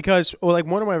 Because like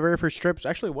one of my very first trips,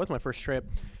 actually it was my first trip.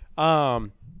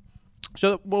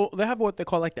 So they have what they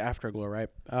call like the afterglow, right?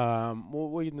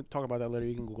 We can talk about that later.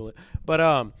 You can Google it.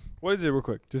 But what is it, real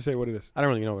quick? Just say what it is. I don't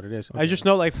really know what it is. Okay. I just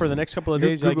know like for the next couple of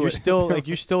days, like you still feel like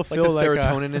the like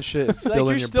serotonin and shit is still like in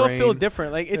you your still brain. feel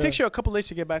different. Like it takes you a couple of days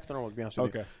to get back to normal. To be honest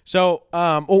with you. Okay. So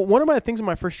one of my things on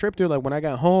my first trip, dude, like when I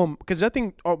got home, because that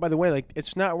thing. Oh, by the way, like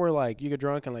it's not where like you get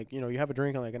drunk and like you have a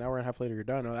drink and like an hour and a half later you're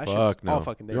done. No, that shit's all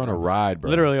fucking day. You're on a ride, bro.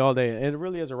 Literally all day. It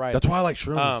really is a ride. That's why I like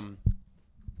shrooms.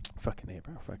 Fucking A,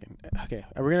 bro. Fucking okay.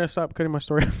 Are we gonna stop cutting my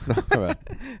story? No,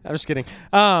 I'm just kidding.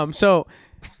 So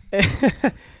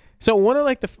one of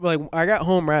like I got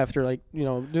home right after like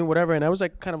doing whatever, and I was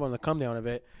like kind of on the come down of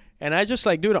it, and I just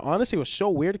like, dude, honestly, it was so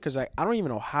weird because I don't even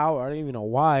know how, I don't even know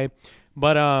why,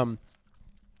 but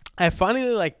I finally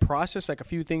like processed like a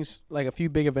few things, like a few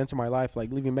big events in my life,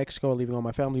 like leaving Mexico, leaving all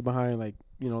my family behind, like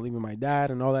leaving my dad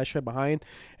and all that shit behind.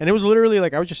 And it was literally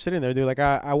like I was just sitting there, dude. Like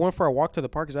I went for a walk to the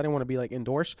park because I didn't want to be like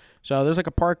indoors. So there's like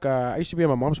a park. I used to be in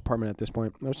my mom's apartment at this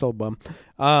point. I was so bummed.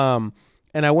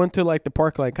 And I went to like the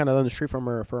park, like kind of down the street from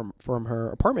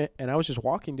her apartment, and I was just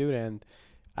walking, dude. And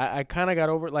I kind of got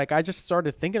over, like I just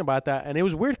started thinking about that, and it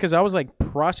was weird because I was like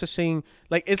processing,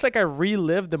 like it's like I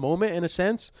relived the moment in a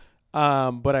sense.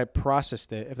 But I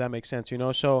processed it, if that makes sense,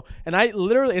 So, and I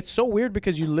literally, it's so weird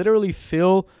because you literally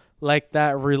feel like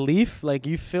that relief, like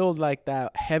you feel like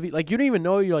that heavy, like you don't even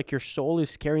know you're like your soul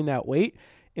is carrying that weight.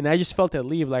 And I just felt it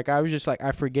leave. Like I was just like,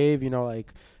 I forgave,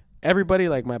 like everybody,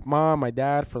 like my mom, my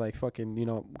dad for like fucking,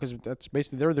 because that's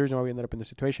basically they're the reason why we ended up in this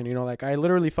situation. Like I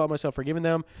literally felt myself forgiving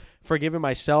them, forgiving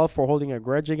myself for holding a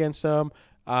grudge against them.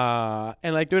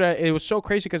 And like, dude, it was so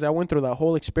crazy because I went through that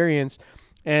whole experience.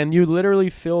 And you literally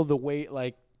feel the weight,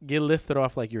 like, get lifted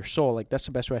off, like, your soul. Like, that's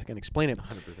the best way I can explain it.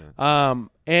 100%.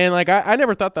 And, like, I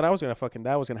never thought that that was going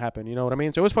to happen. You know what I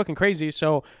mean? So it was fucking crazy.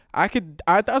 So I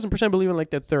 1,000% believe in,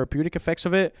 like, the therapeutic effects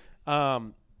of it.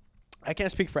 I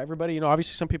can't speak for everybody.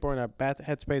 Obviously some people are in a bad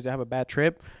headspace. They have a bad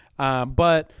trip.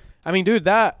 But, I mean, dude,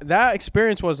 that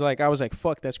experience was, like, I was like,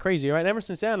 fuck, that's crazy, right? And ever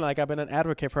since then, like, I've been an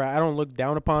advocate for it. I don't look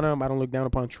down upon them. I don't look down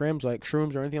upon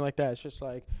shrooms or anything like that. It's just,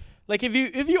 like... Like if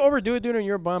you overdo it, dude, and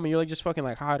you're a bum and you're like just fucking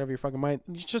like high out of your fucking mind,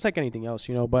 it's just like anything else,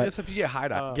 But yes, if you get high,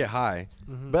 get high.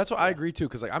 Mm-hmm. But that's what I agree too,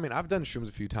 because like I mean I've done shrooms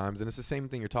a few times, and it's the same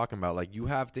thing you're talking about. Like you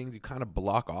have things you kind of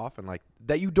block off, and like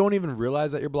that you don't even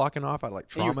realize that you're blocking off. Like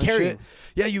trauma and shit.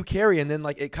 Yeah, you carry, and then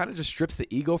like it kind of just strips the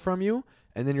ego from you,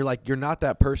 and then you're not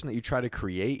that person that you try to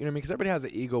create. You know what I mean? Because everybody has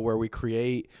an ego where we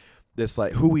create this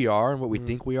like who we are and what we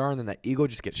think we are, and then that ego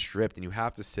just gets stripped, and you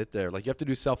have to sit there, like you have to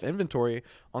do self-inventory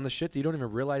on the shit that you don't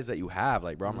even realize that you have.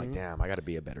 Like, bro, I'm like, damn, I gotta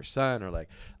be a better son, or like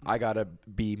I gotta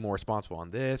be more responsible on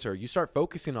this, or you start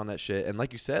focusing on that shit, and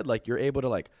like you said, like you're able to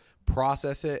like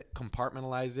process it,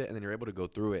 compartmentalize it, and then you're able to go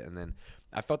through it. And then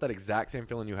I felt that exact same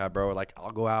feeling you have, bro. Like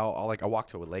I'll go out, I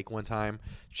walked to a lake one time,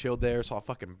 chilled there, saw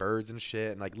fucking birds and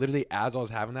shit, and like literally as I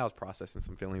was having that, I was processing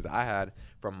some feelings that I had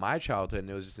from my childhood, and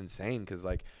it was just insane because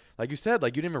like you said,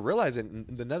 like you didn't even realize it.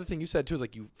 And another thing you said too is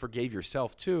like you forgave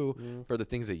yourself too for the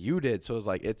things that you did. So it's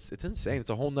like it's insane. It's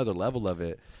a whole nother level of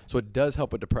it. So it does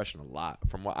help with depression a lot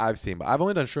from what I've seen. But I've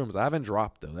only done shrooms. I haven't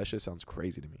dropped though. That shit sounds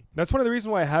crazy to me. That's one of the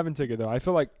reasons why I haven't taken it though. I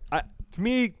feel like I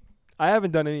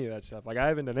haven't done any of that stuff. Like I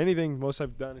haven't done anything. Most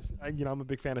I've done is I'm a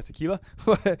big fan of tequila.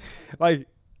 Like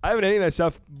I haven't done any of that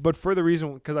stuff. But for the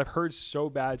reason because I've heard so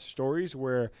bad stories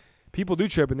where people do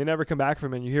trip and they never come back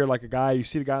from it. And you hear like you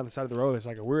see the guy on the side of the road that's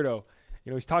like a weirdo.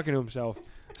 He's talking to himself.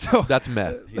 So that's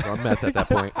meth. He's on meth at that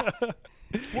point.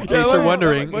 In case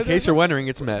you're wondering,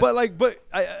 it's meth.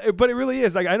 But it really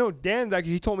is. Like I know Dan, like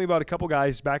he told me about a couple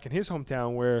guys back in his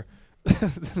hometown where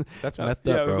that's messed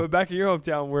up, bro. But back in your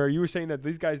hometown where you were saying that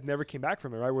these guys never came back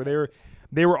from it, right? Where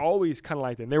they were always kind of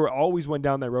like that. And they were always went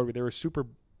down that road where they were super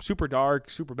super dark,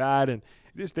 super bad, and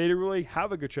they didn't really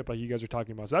have a good trip like you guys are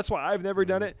talking about. So that's why I've never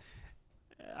done it.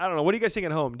 I don't know. What do you guys think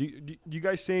at home? Do you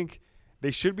guys think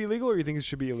they should be legal, or you think it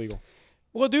should be illegal?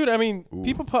 Well, dude, I mean,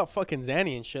 people pop fucking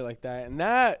Xanny and shit like that, and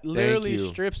that literally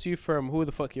strips you from who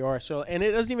the fuck you are. So, and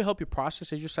it doesn't even help you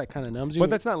process. It just like kind of numbs you. But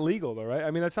that's not legal, though, right?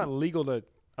 I mean, that's not legal to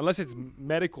unless it's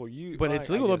medical use. But it's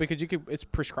legal though because it's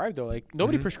prescribed though. Like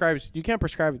nobody prescribes. You can't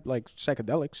prescribe like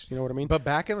psychedelics. You know what I mean? But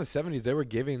back in the 70s, they were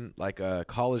giving like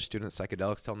college students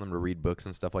psychedelics, telling them to read books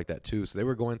and stuff like that too. So they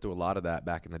were going through a lot of that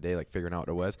back in the day, like figuring out what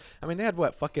it was. I mean, they had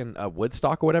fucking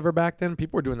Woodstock or whatever back then.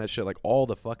 People were doing that shit like all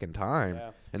the fucking time.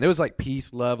 Yeah. And it was like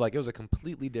peace, love. Like it was a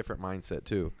completely different mindset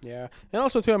too. Yeah, and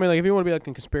also too, I mean, like if you want to be like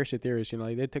a conspiracy theorist,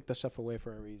 like they took that stuff away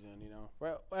for a reason,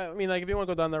 Well, I mean, like if you want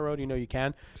to go down that road, you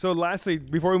can. So lastly,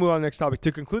 before we move on to the next topic,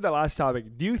 to conclude that last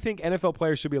topic, do you think NFL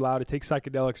players should be allowed to take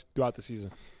psychedelics throughout the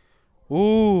season?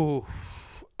 Ooh,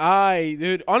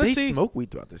 Dude, honestly, they smoke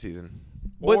weed throughout the season.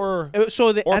 Or I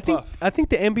puff. think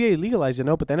the NBA legalized it,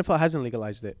 no, but the NFL hasn't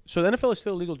legalized it. So the NFL is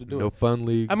still legal to do No it. fun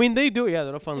league. I mean, they do, yeah,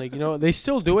 the No Fun League. You know, they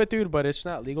still do it, dude, but it's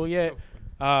not legal yet.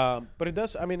 But it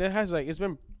does. I mean, it has it's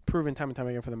been proven time and time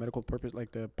again for the medical purpose,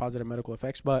 like the positive medical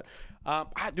effects. But,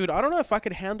 dude, I don't know if I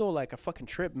could handle like a fucking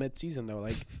trip mid-season though.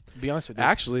 Like, to be honest with you.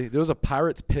 Actually, there was a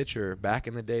Pirates pitcher back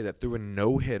in the day that threw a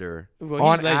no-hitter Well,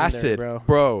 on he's legendary, acid,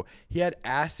 bro. He had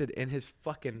acid in his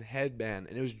fucking headband,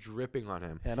 and it was dripping on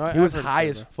him. Yeah, no, he was I've heard high the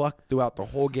as story, fuck throughout the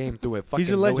whole game through a fucking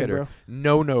He's a legend, no-hitter.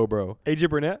 bro. No, bro. AJ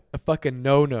Burnett? A fucking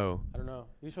no. I don't know.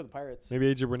 He's for the Pirates.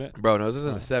 Maybe AJ Burnett. Bro, no, this is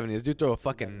in the 70s. Dude threw a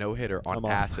fucking no-hitter on I'm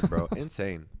off. acid, bro.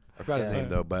 Insane. I forgot his name,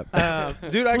 though, but...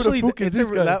 Dude, actually, fuck is this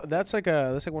guy? that's like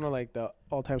one of like the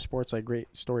all-time sports like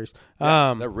great stories.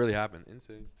 Yeah, that really happened.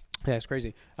 Insane. Yeah, it's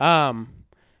crazy. Another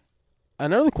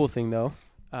cool thing though,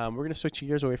 we're gonna switch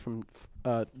gears away from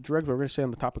drugs, but we're gonna stay on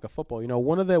the topic of football. You know,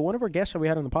 one of our guests that we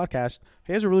had on the podcast,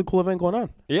 he has a really cool event going on.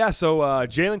 Yeah, so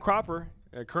Jalen Cropper,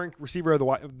 current receiver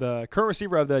of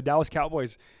the Dallas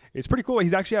Cowboys, it's pretty cool.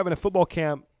 He's actually having a football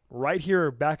camp right here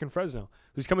back in Fresno.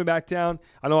 He's coming back down.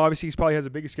 I know obviously he probably has a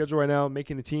bigger schedule right now,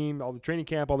 making the team, all the training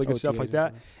camp, all the good stuff like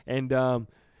that. And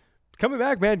coming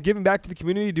back, man, giving back to the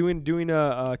community, doing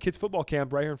a kids football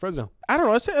camp right here in Fresno. I don't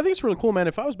know. I think it's really cool, man.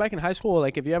 If I was back in high school,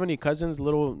 like if you have any cousins,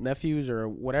 little nephews, or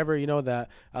whatever, you know, that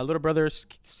little brothers,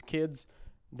 kids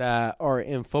that are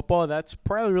in football, that's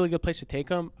probably a really good place to take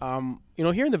them. You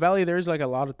know, here in the Valley, there's like a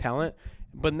lot of talent,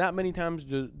 but not many times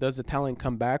does the talent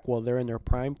come back while they're in their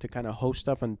prime to kind of host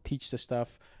stuff and teach the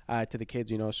stuff to the kids,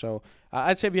 you know. So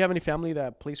I'd say if you have any family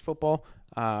that plays football,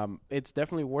 it's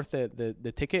definitely worth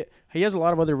the ticket. He has a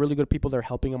lot of other really good people that are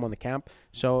helping him on the camp,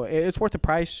 so it's worth the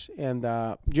price. And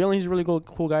Jalen, he's a really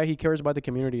cool guy. He cares about the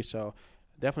community, so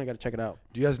definitely got to check it out.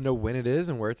 Do you guys know when it is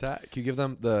and where it's at? Can you give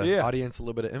them the audience a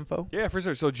little bit of info? Yeah, for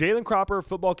sure. So Jalen Cropper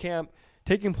football camp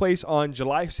taking place on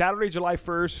Saturday, July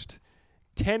 1st,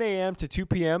 10 a.m. to 2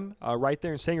 p.m. Right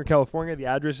there in Sanger, California. The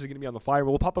address is going to be on the flyer.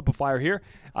 We'll pop up a flyer here.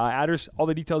 Address, all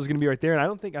the details is going to be right there. And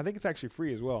I think it's actually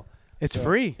free as well. It's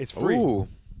free. It's free. Ooh.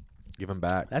 Give him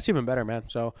back. That's even better, man.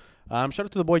 So, shout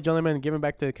out to the boy Jalen, giving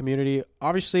back to the community.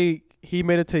 Obviously, he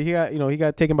made it to he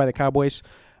got taken by the Cowboys,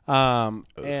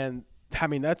 and I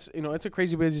mean that's it's a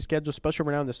crazy busy schedule, especially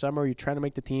right now in the summer. You're trying to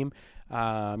make the team,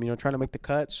 trying to make the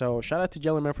cut. So shout out to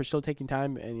Jalen, man, for still taking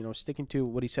time and sticking to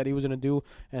what he said he was going to do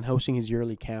and hosting his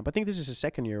yearly camp. I think this is his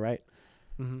second year, right?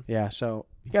 Mm-hmm. Yeah. So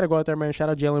you got to go out there, man. Shout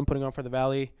out Jalen putting on for the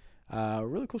Valley.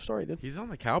 Really cool story, dude. He's on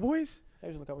the Cowboys? Yeah,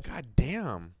 he's on the Cowboys. God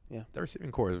damn. Yeah. The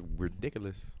receiving core is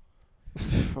ridiculous.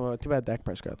 Well, too bad Dak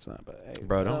Prescott's not. But hey,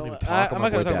 bro, don't even talk I'm not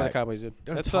about gonna talk my boy about the Dak. Cowboys, dude.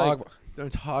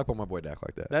 Don't talk about my boy Dak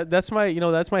like that. That's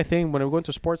my thing. When I'm going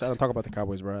to sports, I don't talk about the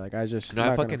Cowboys, bro. Like I just.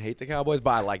 I fucking hate the Cowboys,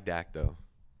 but I like Dak though.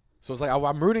 So it's like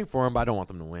I'm rooting for him, but I don't want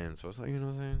them to win. So it's like, you know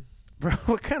what I'm saying? Bro,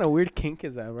 what kind of weird kink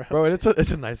is that, bro? Bro, it's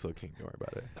a nice little kink. Don't worry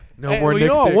about it. No hey, more.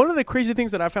 Well, one of the crazy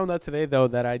things that I found out today, though,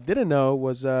 that I didn't know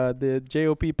was the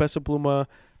JOP Peso Pluma,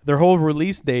 their whole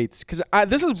release dates. Because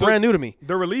this is brand new to me.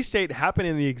 The release date happened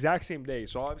in the exact same day.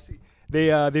 So obviously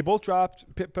they both dropped.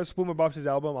 Peso Pluma dropped his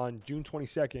album on June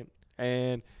 22nd,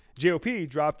 and JOP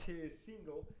dropped his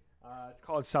single. It's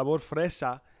called Sabor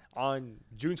Fresa on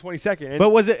June 22nd.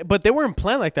 And But they weren't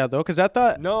planned like that though, because I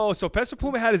thought no. So Peso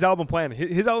Pluma had his album planned.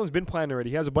 His album's been planned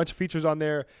already. He has a bunch of features on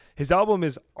there. His album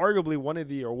is arguably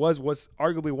was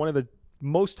arguably one of the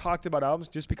most talked about albums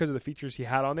just because of the features he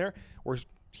had on there. Or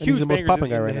huge bangers in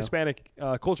the Hispanic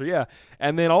culture, yeah.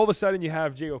 And then all of a sudden you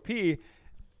have JOP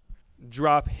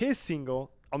drop his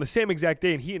single on the same exact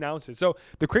day, and he announced it. So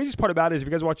the craziest part about it is, if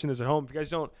you guys are watching this at home, if you guys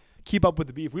don't keep up with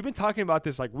the beef, we've been talking about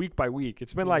this like week by week.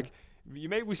 It's been like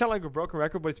we sound like a broken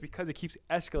record, but it's because it keeps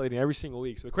escalating every single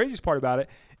week. So the craziest part about it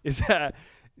is that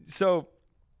so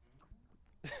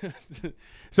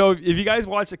if you guys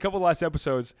watch a couple of last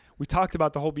episodes, we talked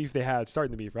about the whole beef they had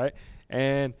starting the beef, right?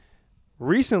 And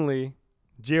recently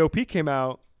JOP came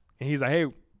out and he's like, hey,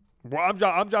 well,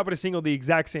 I'm dropping a single the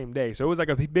exact same day. So it was like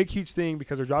a big huge thing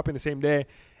because they're dropping the same day,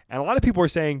 and a lot of people are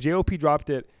saying JOP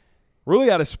dropped it really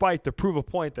out of spite to prove a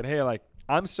point that, hey, like,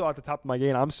 I'm still at the top of my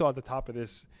game. I'm still at the top of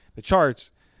the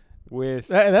charts with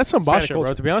that's some Hispanic bullshit, culture.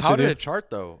 bro. To be honest How with you, did it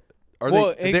chart though?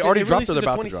 They already dropped or they're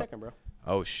about to drop? Bro.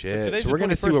 Oh shit! today's So we're the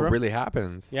gonna see 21st, what bro. really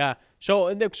happens. Yeah.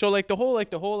 So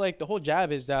the whole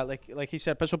jab is that like he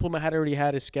said, Peso Pluma had already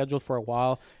had his schedule for a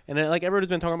while, and then like everybody's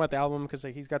been talking about the album because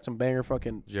like he's got some banger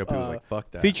fucking JOP was like, "Fuck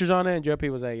that." features on it, and JOP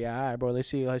was like, yeah, all right, bro, let's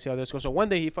see how this goes. So one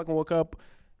day he fucking woke up.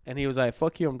 And he was like,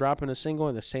 fuck you, I'm dropping a single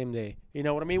in the same day. You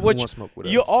know what I mean? Who Which wants smoke with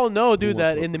you us? all know, Who dude, wants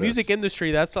that smoke in the with music us?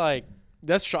 industry, that's like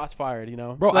that's shots fired, you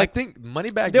know. Bro, like, I think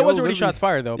Moneybag there Yo was already literally- shots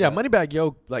fired though. Yeah, but- Moneybag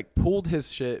Yo like pulled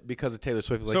his shit because of Taylor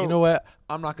Swift. He was like, So- you know what?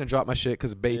 I'm not gonna drop my shit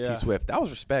because of Bay Yeah. T Swift. That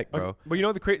was respect, bro. But you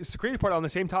know the crazy part on the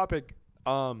same topic,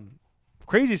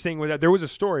 craziest thing was that there was a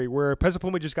story where Peso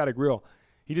Pluma just got a grill.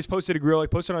 He just posted a grill. He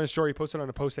posted on his story. He posted on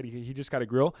a post that he just got a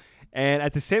grill. And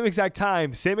at the same exact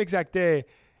time, same exact day,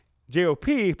 JOP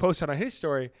posted on his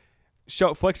story,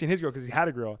 flexing his grill because he had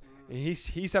a grill. And he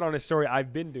said on his story,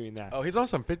 "I've been doing that." Oh, he's on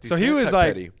some 50 So he Cent was type like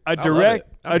petty. a I love direct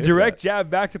it. I'm here for direct that. jab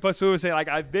back to Peso Pluma saying like,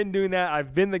 "I've been doing that.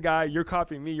 I've been the guy. You're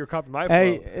copying me. You're copying my flow."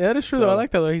 Hey, that is true though. I So-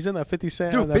 like that though. He's in that 50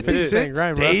 Cent. Dude, that 50 Cent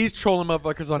grind, bro. stays trolling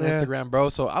motherfuckers on Yeah. Instagram, bro.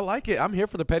 So I like it. I'm here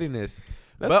for the pettiness.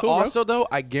 That's but cool, bro. also, though,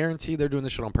 I guarantee they're doing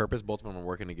this shit on purpose. Both of them are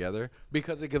working together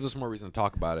because it gives us more reason to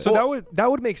talk about it. So that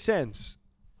would make sense.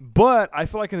 But I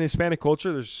feel like in the Hispanic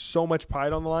culture, there's so much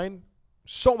pride on the line.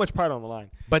 So much pride on the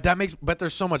line. but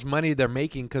there's so much money they're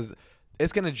making because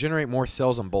it's gonna generate more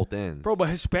sales on both ends. Bro, but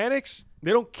Hispanics,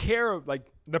 they don't care. Like,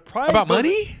 the pride. About goes-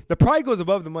 money? The pride goes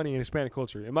above the money in Hispanic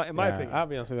culture, in my opinion. I'll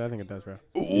be honest with you. I think it does, bro.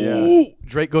 Ooh,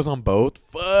 Drake goes on both.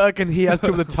 Fuck, and he has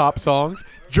two of the top songs.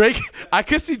 Drake, I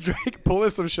could see Drake pulling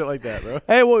some shit like that, bro.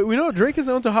 Hey, well, we know Drake is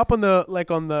known to hop on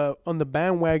the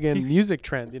bandwagon music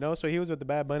trend, you know. So he was with the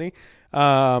Bad Bunny.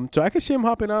 So I could see him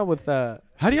hopping on with.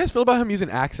 How do you guys feel about him using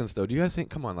accents though? Do you guys think?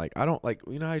 Come on, like I don't like.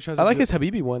 You know how he tries. I to like do his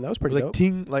Habibi one. That was pretty like dope.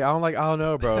 ting. Like I don't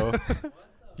know, bro.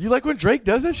 You like when Drake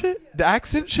does that shit? The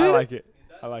accent shit. I like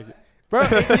it. Bro,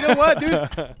 you know what,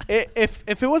 dude?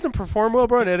 If it wasn't performed well,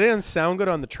 bro, and it didn't sound good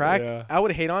on the track, Yeah. I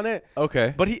would hate on it.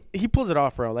 Okay. But he pulls it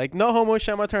off, bro. Like, no homo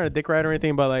shit. I'm not trying to dick ride or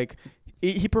anything, but like,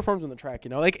 he performs on the track, you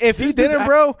know. Like, if he This dude's didn't,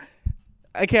 bro,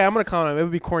 okay, I'm gonna call him. It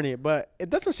would be corny, but it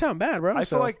doesn't sound bad, bro. I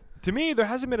so. feel like, to me, there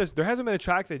hasn't been a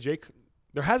track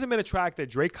that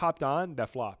Drake hopped on that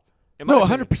flopped. In my No,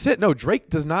 opinion. 100%. No, Drake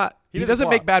does not. He doesn't doesn't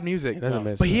make flop. bad music. He doesn't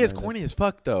miss But he it, is man. corny as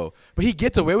fuck though. But he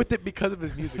gets away with it because of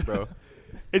his music, bro.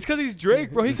 It's because he's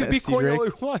Drake, bro. He can be Zesty corny all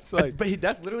Drake. he wants. Like, But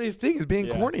that's literally his thing is being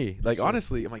Yeah. corny. Like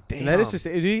honestly, I'm like, damn. And that is just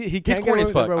he can't corny get as away with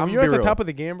it, fuck. bro. When I'm you're at be the real. top of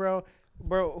the game, bro,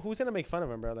 who's gonna make fun of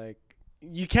him, bro? Like,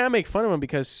 you can't make fun of him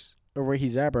because of where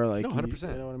he's at, bro. Like, No,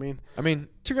 100%. You know what I mean? I mean,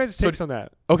 what's your guys' So- takes on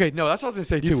that? okay, no, that's what I was gonna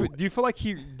say too. Do you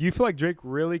feel like Drake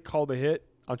really called a hit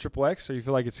on Triple X, or you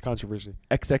feel like it's controversy?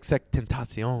 XXX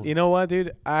Tentacion. You know what,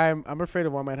 dude? I'm afraid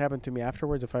of what might happen to me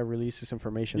afterwards if I release this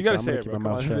information. You gotta so I'm say gonna it, keep bro. my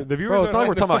Come mouth on. shut. The viewers Bro, it's are not like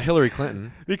we're like talking about Hillary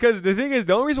Clinton. because the thing is,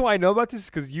 the only reason why I know about this is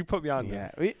because you put me on. Yeah,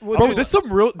 there. Bro, this is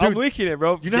some real I'm dude. leaking it,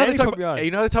 bro. You know how they Danny talk put me about, on.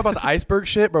 you know how they talk about the iceberg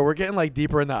shit, bro? We're getting like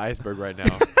deeper in the iceberg right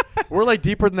now. We're like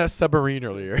deeper than that submarine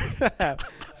earlier.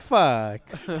 Fuck.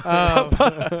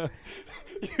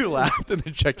 You laughed and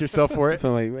then checked yourself for it.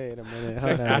 I'm like, wait a minute.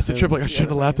 Hold on. Acid trip, like I shouldn't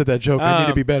have laughed at that joke. I need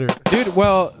to be better. Dude,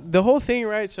 well, the whole thing,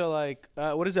 right? So, like,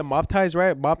 what is it? Mob Ties,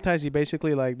 right? Mob Ties, he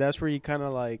basically, like, that's where he kind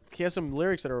of, like, he has some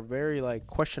lyrics that are very, like,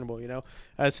 questionable, you know?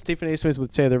 As Stephen A. Smith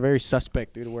would say, they're very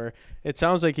suspect, dude, where it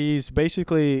sounds like he's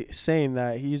basically saying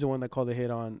that he's the one that called the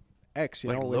hit on X, you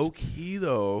Like know? low key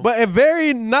though. But a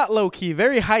very not low key,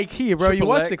 very high key, bro. You Triple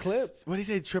watch the X- clip. What did he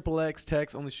say? Triple X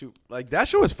text only shoot like that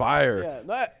shit was fire.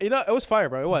 Yeah, you know, it was fire,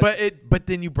 bro. It was. But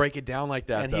then you break it down like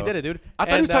that. and though. he did it, dude. I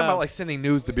thought he was And, talking about like sending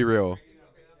news to be real.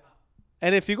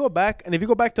 And if you go back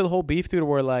to the whole beef, dude,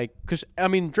 where like, because I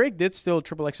mean, Drake did steal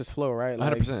Triple X's flow, right?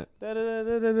 Like,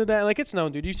 100%. Like it's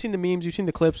known, dude. You've seen the memes, you've seen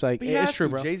the clips. Like But he it's has true, to.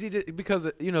 bro. Jay-Z because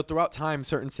you know throughout time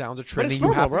certain sounds are But trending. it's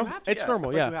normal, you have bro. To. It's Yeah, normal,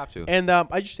 I feel yeah. like you have to. And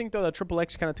I just think though that Triple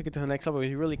X kind of took it to the next level.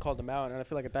 He really called them out, and I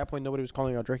feel like at that point nobody was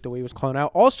calling out Drake the way he was calling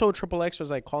out. Also, Triple X was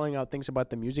like calling out things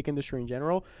about the music industry in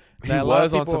general. He That a lot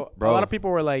was of on people, some- bro. A lot of people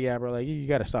were like, "Yeah, bro, like you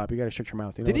gotta stop. You gotta shut your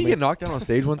mouth." You know Did he get knocked out on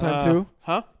stage one time too?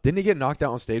 Huh? Didn't he get knocked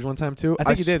out on stage one time too? I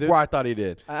think he did, dude. Swear I thought he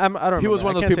did. I don't. He was remember.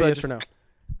 one of I those can't people say that yes or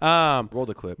no. Roll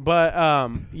the clip. But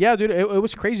yeah, dude, it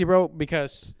was crazy, bro.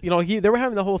 Because you know they were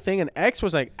having the whole thing, and X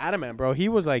was like adamant, bro. He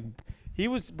was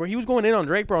going in on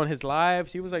Drake, bro, in his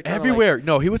lives. He was like trying to, like- Everywhere.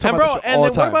 No, he was talking and bro, about this shit and all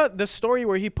then the time. what about the story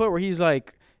where he put where he's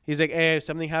like, hey, if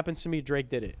something happens to me, Drake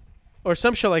did it, or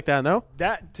some shit like that, no?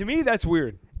 That to me, that's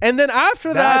weird. And then after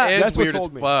That that, is That's what weird as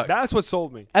sold me. fuck. That's what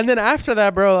sold me. and then after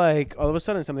that, bro, like all of a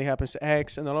sudden something happens to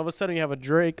X, and then all of a sudden you have a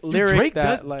Drake Dude, lyric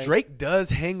that like Drake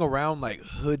does hang around like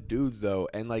hood dudes though,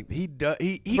 and like he does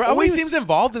he Bro, I always wouldn't seems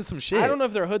involved in some shit. I don't know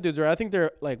if they're hood dudes or I think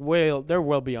they're like they're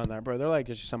well beyond that, bro. They're like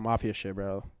just some mafia shit,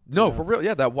 bro. No, You know? for real.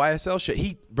 Yeah, that YSL shit.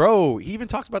 He even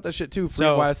talks about that shit too. Free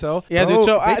So, YSL. yeah, Bro, dude,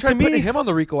 so, they to tried me- putting him on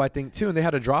the Rico, I think, too, and they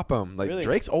had to drop him. Like Really?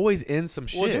 Drake's always in some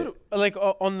shit. Well, dude, like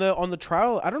on the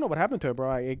trial, I don't know what happened to it,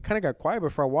 bro. It kind of got quiet,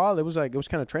 but for a while it was kind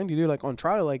of trendy, dude. Like on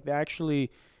trial, like they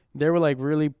actually they were like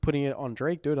really putting it on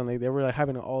Drake, dude, and they were like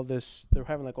having all this, they were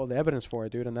having like all the evidence for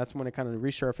it, dude, and that's when it kind of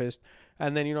resurfaced.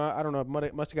 And then I don't know,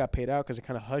 it must have got paid out because it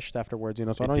kind of hushed afterwards, so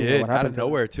I don't even know what happened. Out of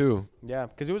nowhere too. Yeah,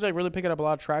 because it was like really picking up a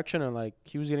lot of traction, and like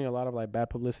he was getting a lot of like bad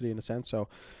publicity in a sense. So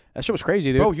that shit was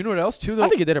crazy, dude. Bro, you know what else too though? I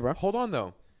think he did it, bro. Hold on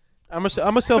though. I'm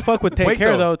gonna still fuck with Take Wait,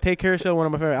 Care though. though. Take Care is still one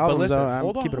of my favorite albums. But listen, though. I'm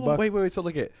hold on, keeping it a hold on. buck. Wait. So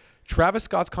look at Travis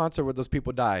Scott's concert where those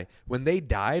people die. When they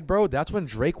died, bro, that's when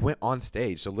Drake went on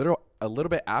stage. So a little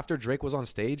bit after Drake was on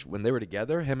stage, when they were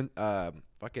together, him and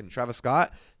fucking Travis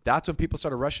Scott, that's when people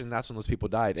started rushing. That's when those people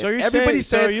died. So And you're everybody saying,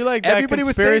 so said, are you like that everybody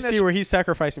was saying conspiracy where he's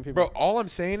sacrificing people? Bro, all I'm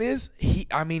saying is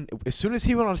as soon as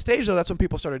he went on stage though, that's when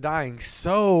people started dying.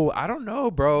 So I don't know,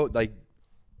 bro. Like,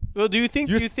 Well, do you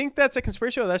think that's a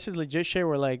conspiracy, or that's just legit shit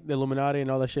where like the Illuminati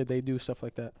and all that shit, they do stuff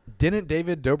like that? didn't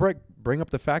David Dobrik bring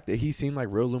up the fact that he's seen like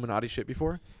real Illuminati shit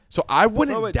before? So I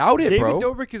wouldn't doubt it, bro.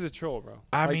 David Dobrik is a troll, bro.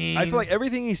 I Like, mean, I feel like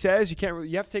everything he says, you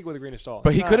have to take it with a grain of salt.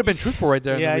 but he could have been truthful right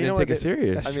there, and Yeah, then we you know didn't take what,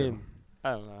 it serious. I mean,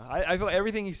 I don't know. I feel like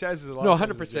everything he says is a lot. No, of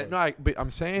times a 100%. joke. No, but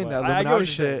I'm saying But that I get what Illuminati you're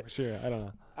saying. shit. Sure, I don't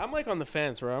know. I'm like on the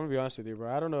fence, bro. I'm gonna be honest with you,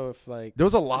 bro. I don't know if like There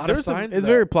was a lot of there's some- signs. It's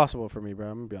very plausible for me, bro.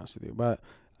 I'm gonna be honest with you, but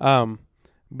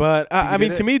I mean,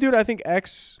 get to it? me, dude, I think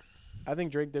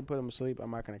Drake did put him to sleep.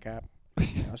 I'm not gonna cap. To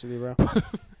be honest with you, bro.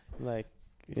 Like,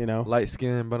 light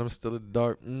skin, but I'm still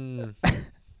dark.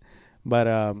 but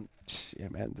yeah,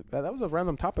 man, that was a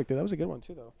random topic, dude. That was a good one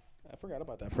too, though. I forgot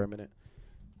about that for a minute.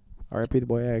 R.I.P. the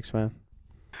boy X, man.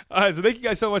 All right, so thank you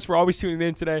guys so much for always tuning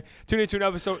in today. Tune in to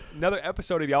another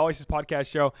episode of the Always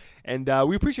podcast show, and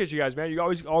we appreciate you guys, man. You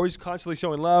always constantly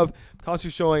showing love,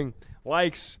 constantly showing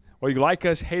likes. Whether you like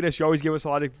us, hate us, you always give us a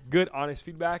lot of good, honest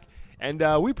feedback, and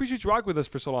we appreciate you rocking with us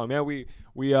for so long, man.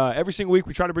 We every single week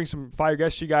we try to bring some fire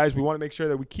guests to you guys. We want to make sure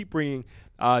that we keep bringing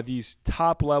these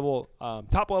top level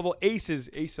ace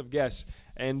of guests,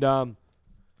 and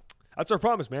that's our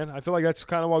promise, man. I feel like that's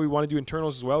kind of why we want to do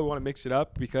internals as well. We want to mix it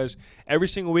up because every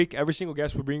single week, every single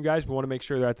guest we bring you guys, we want to make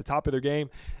sure they're at the top of their game.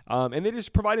 And they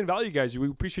just providing value, guys. We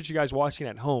appreciate you guys watching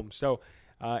at home. So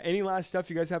any last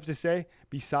stuff you guys have to say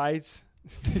besides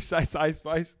Ice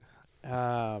Spice?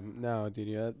 No,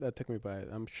 dude, that took me by.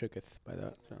 I'm shooketh by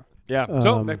that. So. Yeah.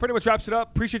 So that pretty much wraps it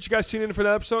up. Appreciate you guys tuning in for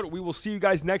that episode. We will see you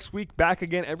guys next week. Back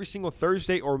again every single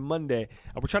Thursday or Monday.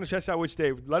 We're trying to test out which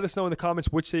day. Let us know in the comments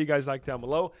which day you guys like down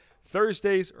below.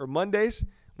 Thursdays or Mondays.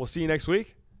 We'll see you next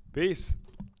week. Peace.